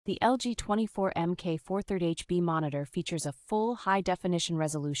The LG 24MK430H-B monitor features a full high-definition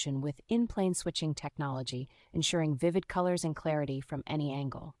resolution with in-plane switching technology, ensuring vivid colors and clarity from any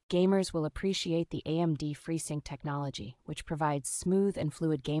angle. Gamers will appreciate the AMD FreeSync technology, which provides smooth and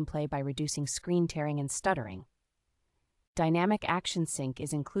fluid gameplay by reducing screen tearing and stuttering. Dynamic Action Sync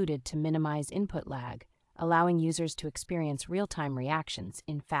is included to minimize input lag, allowing users to experience real-time reactions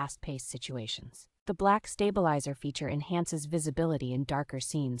in fast-paced situations. The black stabilizer feature enhances visibility in darker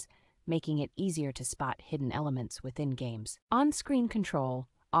scenes, making it easier to spot hidden elements within games. On-screen control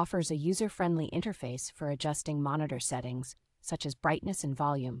offers a user-friendly interface for adjusting monitor settings, such as brightness and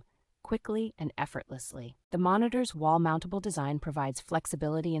volume, quickly and effortlessly. The monitor's wall-mountable design provides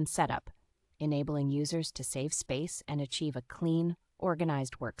flexibility in setup, enabling users to save space and achieve a clean,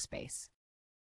 organized workspace.